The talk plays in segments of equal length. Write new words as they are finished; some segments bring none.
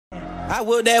I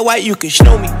whip that white, you can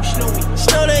snow me. Snow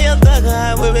that young thugger,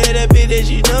 I whip it that bitch that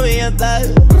you know me, young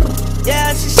thugger.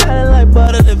 Yeah, she shining like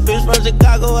butter. The bitch from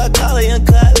Chicago, I call her young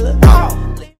Cutler.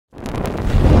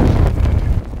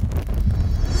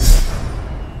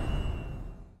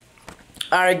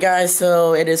 Alright guys,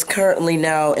 so it is currently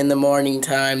now in the morning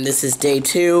time. This is day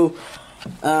 2.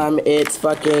 It's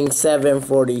fucking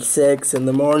 7:46 in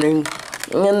the morning.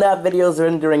 And that video's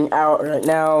rendering out right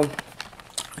now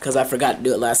because I forgot to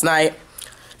do it last night.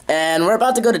 And we're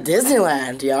about to go to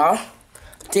Disneyland, y'all.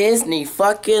 Disney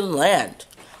fucking land.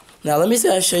 Now let me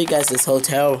show you guys this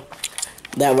hotel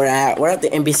that we're at. We're at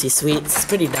the Embassy Suites. It's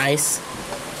pretty nice.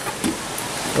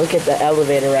 Look at the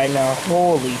elevator right now.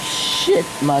 Holy shit,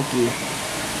 monkey.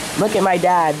 Look at my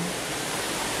dad.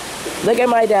 Look at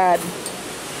my dad.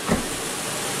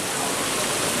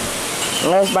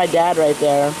 There's my dad right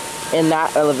there in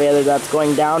that elevator that's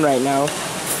going down right now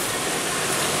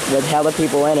with hella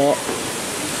people in it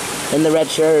in the red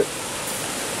shirt.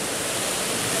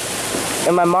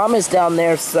 And my mom is down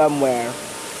there somewhere.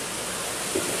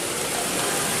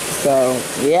 So,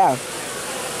 yeah.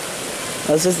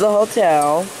 This is the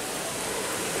hotel.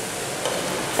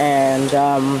 And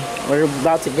we're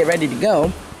about to get ready to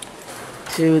go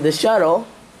to the shuttle.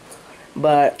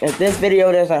 But if this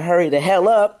video doesn't hurry the hell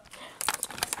up,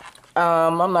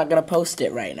 I'm not gonna post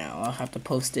it right now. I'll have to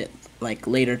post it like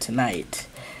later tonight.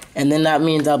 And then that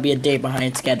means I'll be a day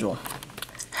behind schedule.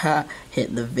 Ha,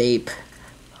 hit the vape.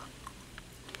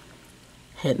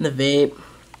 Hitting the vape.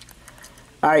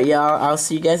 Alright y'all, I'll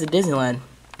see you guys at Disneyland.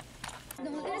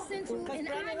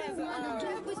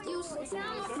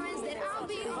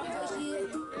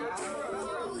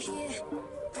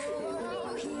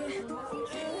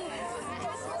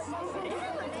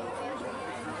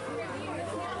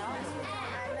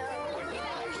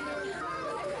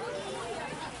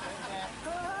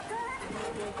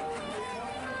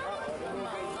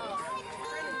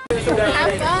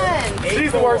 Have fun.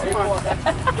 She's the worst one.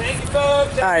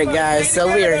 Alright guys,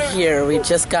 so we are here. We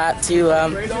just got to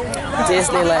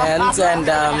Disneyland, and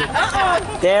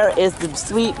there is the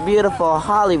sweet, beautiful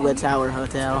Hollywood Tower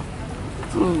Hotel.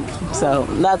 So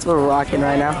that's where we're walking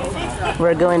right now.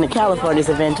 We're going to California's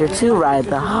Adventure to ride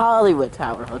the Hollywood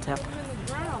Tower Hotel.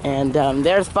 And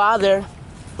there's Father.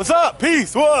 What's up?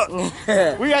 Peace. What?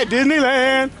 We at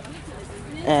Disneyland.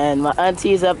 And my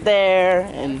auntie's up there,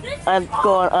 and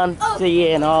Uncle and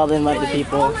Auntie and all them other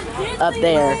people up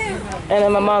there. And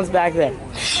then my mom's back there.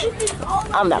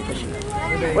 I'm not pushing her.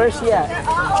 Where's she at?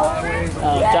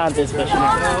 Oh, Jonathan's pushing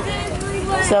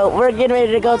her. So we're getting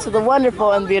ready to go to the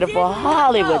wonderful and beautiful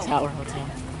Hollywood Tower Hotel.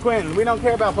 Quentin, we don't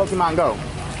care about Pokemon Go.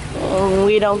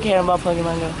 We don't care about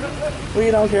Pokemon Go. We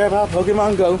don't care about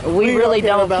Pokemon Go. We really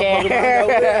don't care. Pokemon Go.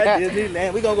 We're at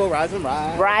Disneyland. We're gonna go ride some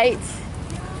rides. Right?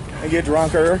 And get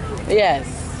drunker. Yes.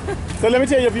 So let me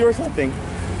tell your viewers something.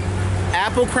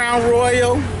 Apple Crown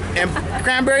Royal and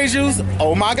cranberry juice,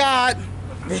 oh my God.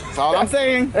 That's all I'm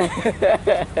saying.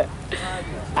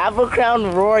 Apple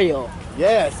Crown Royal.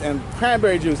 Yes, and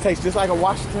cranberry juice tastes just like a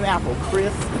Washington apple,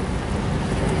 crisp.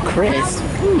 Crisp?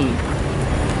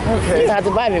 Okay. You have to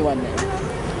buy me one then.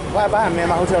 Why buy me in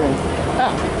my hotel room?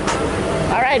 Oh.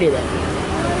 Alrighty then.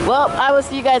 Well, I will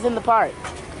see you guys in the park.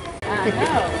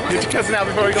 Did you cussing out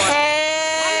before we go on?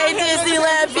 Hey,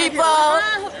 Disneyland people!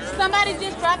 Somebody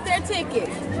just dropped their ticket.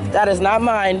 That is not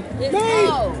mine. It's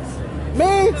closed.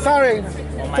 Me? Sorry.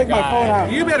 Take my phone out.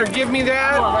 You better give me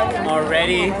that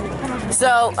already.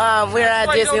 So, we're at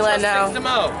Disneyland now.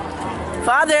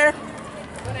 Father!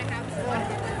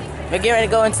 We're getting ready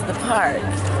to go into the park.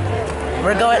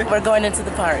 We're going into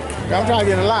the park. I'm trying to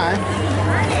get in line.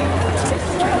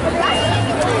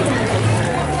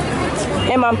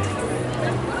 Hey, Mom.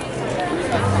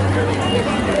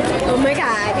 Oh my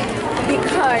God.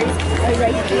 Because I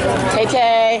right here.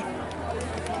 Tay-Tay.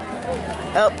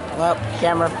 Oh, well,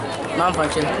 camera.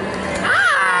 Malfunction.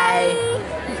 Hi!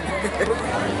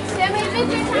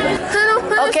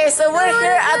 Okay, so we're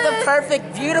here at the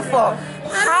perfect, beautiful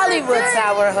Hollywood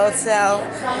Tower Hotel.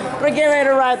 We're getting ready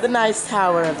to ride the nice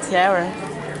Tower of Terror.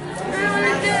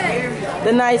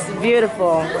 The nice,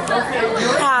 beautiful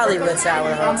Hollywood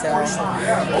Tower Hotel.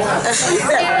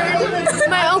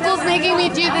 My uncle's making me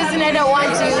do this and I don't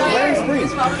want to.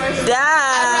 Dad!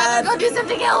 I'd rather go do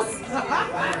something else.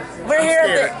 We're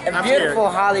here at the beautiful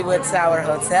Hollywood Tower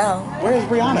Hotel. Where's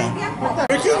Brianna?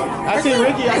 Ricky? I see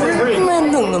Ricky. I see Ricky.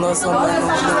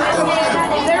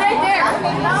 They're right there.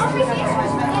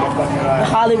 The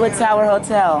Hollywood Tower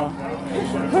Hotel.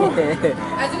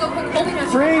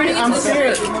 Bree, I'm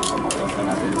scared.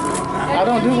 I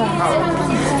don't do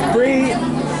that. Bree,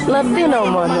 Latino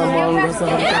mono so.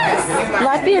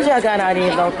 La pizza ganari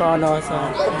loco no so. I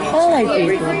like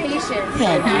people.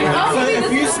 Yeah. So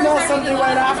if you smell something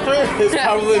right after, it's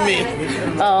probably me.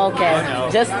 Oh, okay.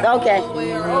 Just okay.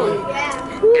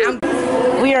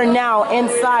 We are now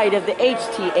inside of the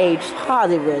HTH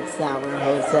Hollywood Sour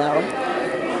Hotel.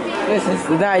 This is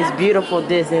the nice, beautiful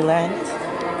Disneyland.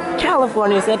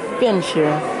 California's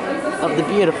adventure of the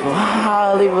beautiful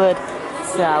Hollywood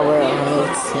Sour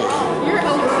Hotel.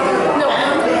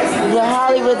 The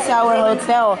Hollywood Sour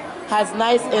Hotel has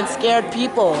nice and scared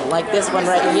people like this one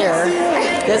right here.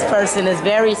 This person is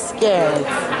very scared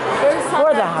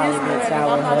for the Hollywood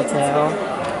Sour Hotel.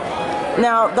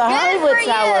 Now, the Hollywood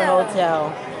Tower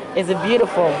Hotel is a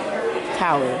beautiful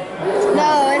tower.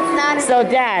 No, it's not. So,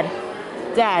 Dad,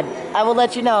 I will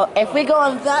let you know, if we go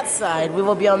on that side, we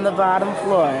will be on the bottom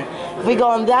floor. If we go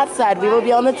on that side, we will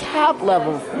be on the top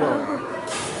level floor.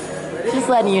 Just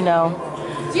letting you know.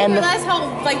 Do you realize how,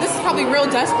 like, this is probably real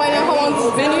dust by now, how long this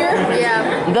has been here?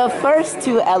 Yeah. The first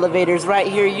two elevators right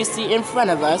here you see in front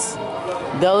of us,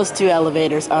 those two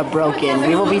elevators are broken.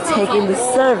 We will be taking the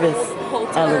service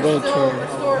elevator.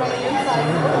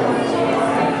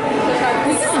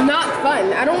 This is not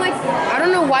fun. I don't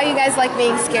know why you guys like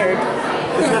being scared.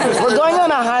 We're going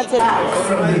on a haunted house.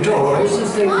 From the doors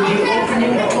as they will be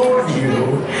opening toward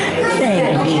you.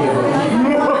 Thank you.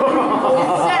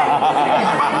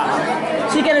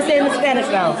 She's gonna say in the Spanish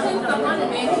now.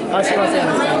 Oh, she won't say in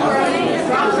the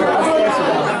Spanish. Oh, there she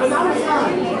goes.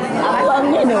 I love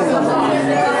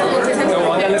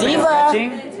you. Diva.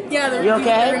 Yeah, You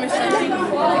okay?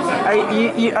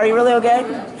 Are you really okay?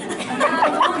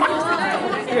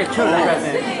 You're a children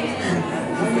present.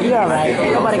 You're alright.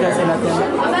 Nobody gonna say nothing.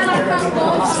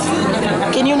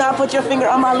 Can you not put your finger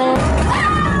on my limb?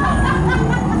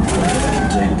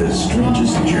 Take the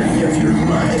strangest journey of your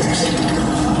lives.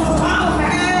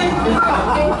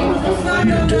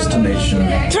 Your destination.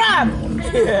 Drop!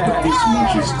 But this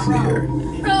much is clear.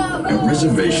 A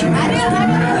reservation has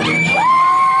been made.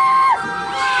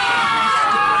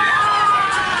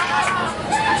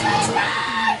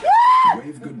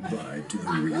 Wave goodbye to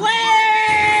the real. Wait,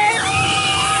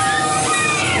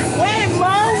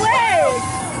 Mo,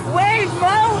 wait,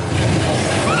 Mo.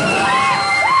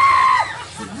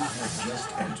 For you have just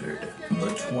entered the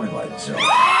Twilight Zone.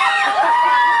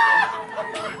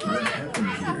 What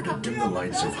happened here to dim the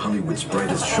lights of Hollywood's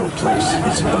brightest showplace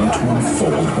is about to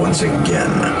unfold once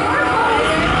again.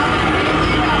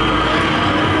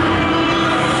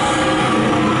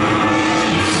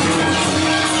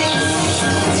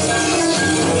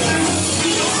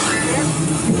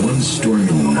 One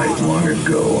stormy night long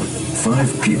ago,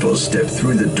 5 people stepped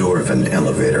through the door of an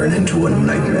elevator and into a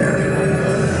nightmare.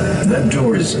 That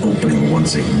door is opening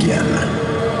once again,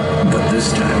 but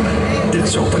this time,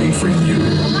 it's opening for you.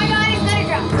 Oh my God, he's gonna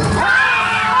drop.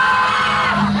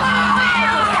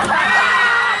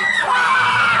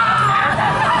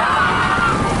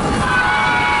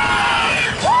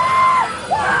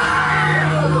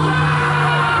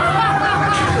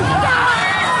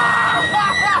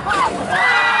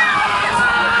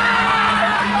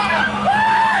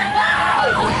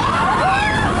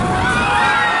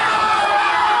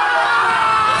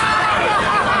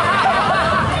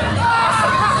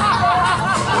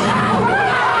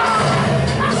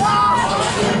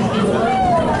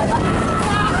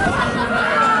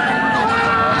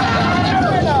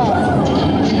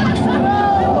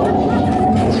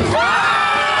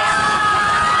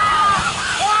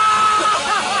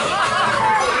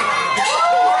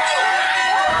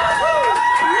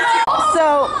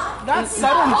 That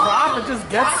sudden drop, it just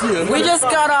gets you. We just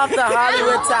got off the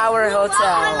Hollywood Tower But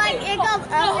Hotel. like it goes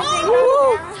up and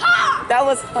Woo! then goes down. That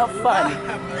was fun.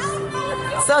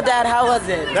 So, Dad, how was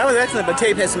it? That was excellent, but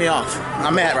tape pissed me off.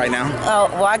 I'm mad right now. Oh,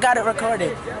 well, I got it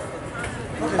recorded.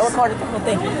 I recorded the whole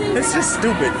thing. It's just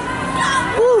stupid.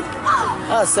 Woo!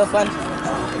 Oh, so fun.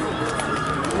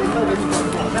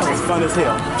 That was fun as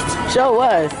hell. Sure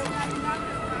was.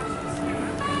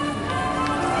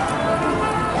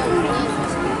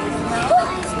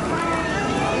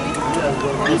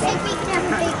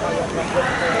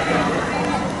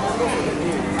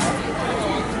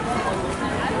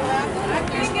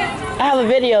 I have a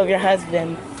video of your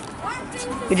husband.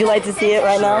 Would you like to see it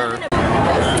right now?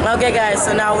 Okay guys,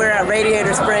 so now we're at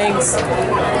Radiator Springs.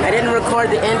 I didn't record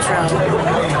the intro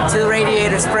to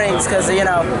Radiator Springs because, you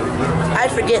know, I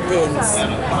forget things.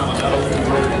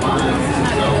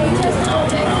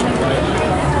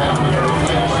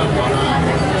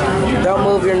 Don't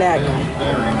move your neck.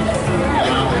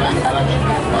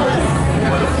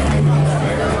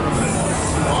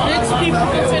 6 people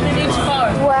can fit in each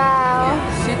car. Wow.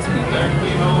 6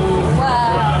 people.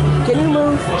 Can you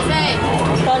move? Say.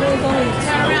 Turn around.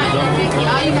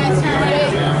 All you guys turn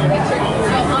around.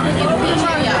 So I'm gonna get a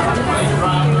picture of y'all.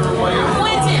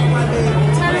 Quentin,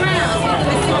 turn around.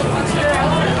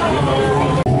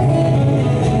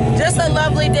 Just a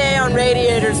lovely day on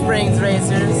Radiator Springs Racers.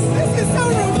 This is so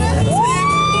romantic.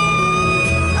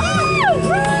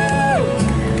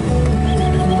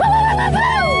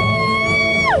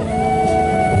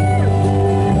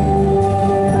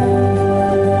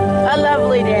 A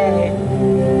lovely day.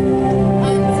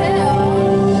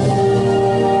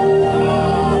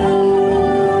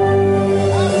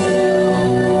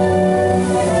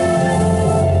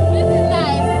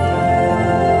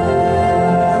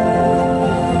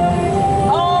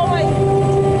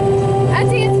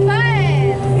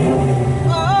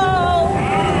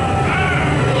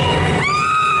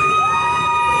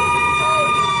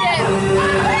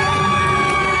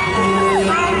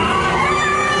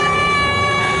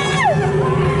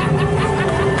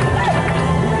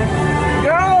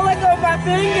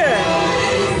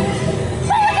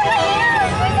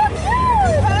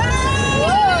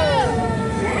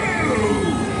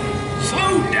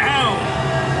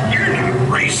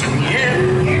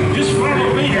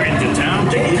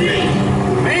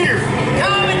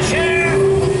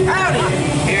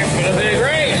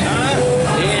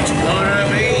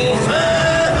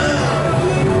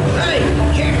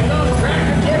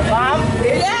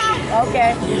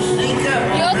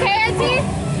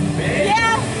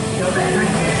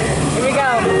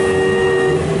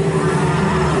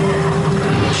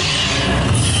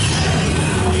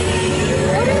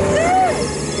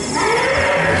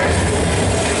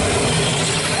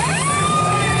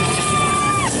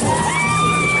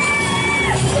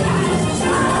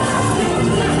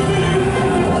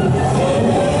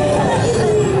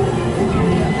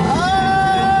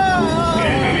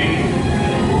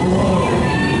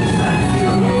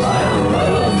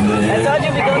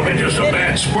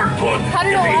 I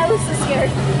don't know why I was so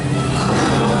scared.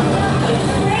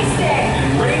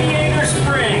 Radiator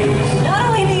Springs. Not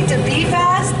only need to be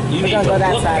fast, You need to go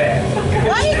that look side. fast.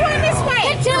 Why are you going this way?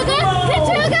 Kachuga!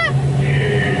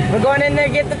 We're going in there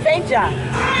to get the paint job.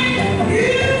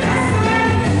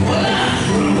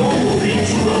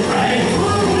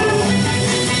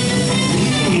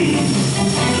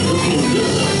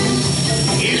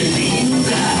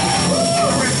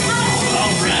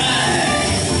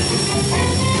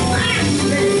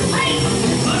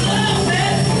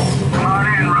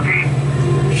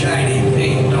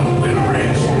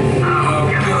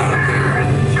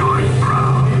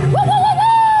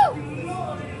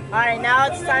 Alright, now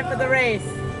it's time for the race.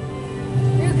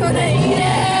 You're gonna eat it!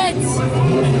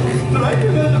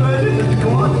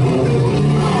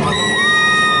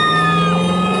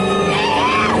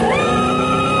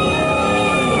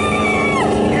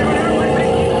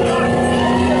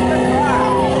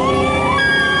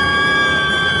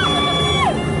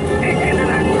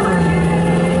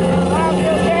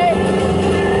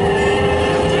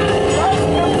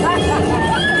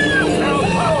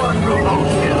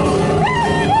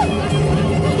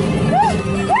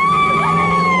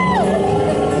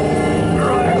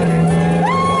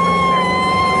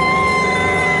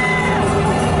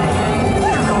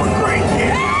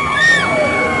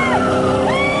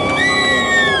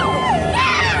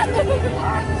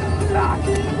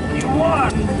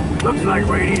 Looks like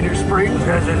Radiator Springs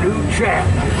has a new champ.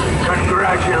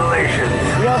 Congratulations.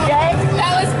 You okay?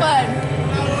 That was fun.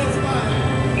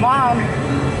 Mom.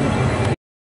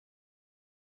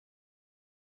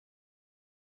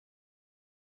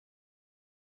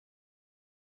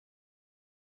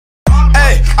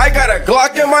 Hey, I got a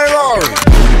Glock in my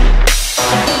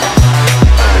Rari.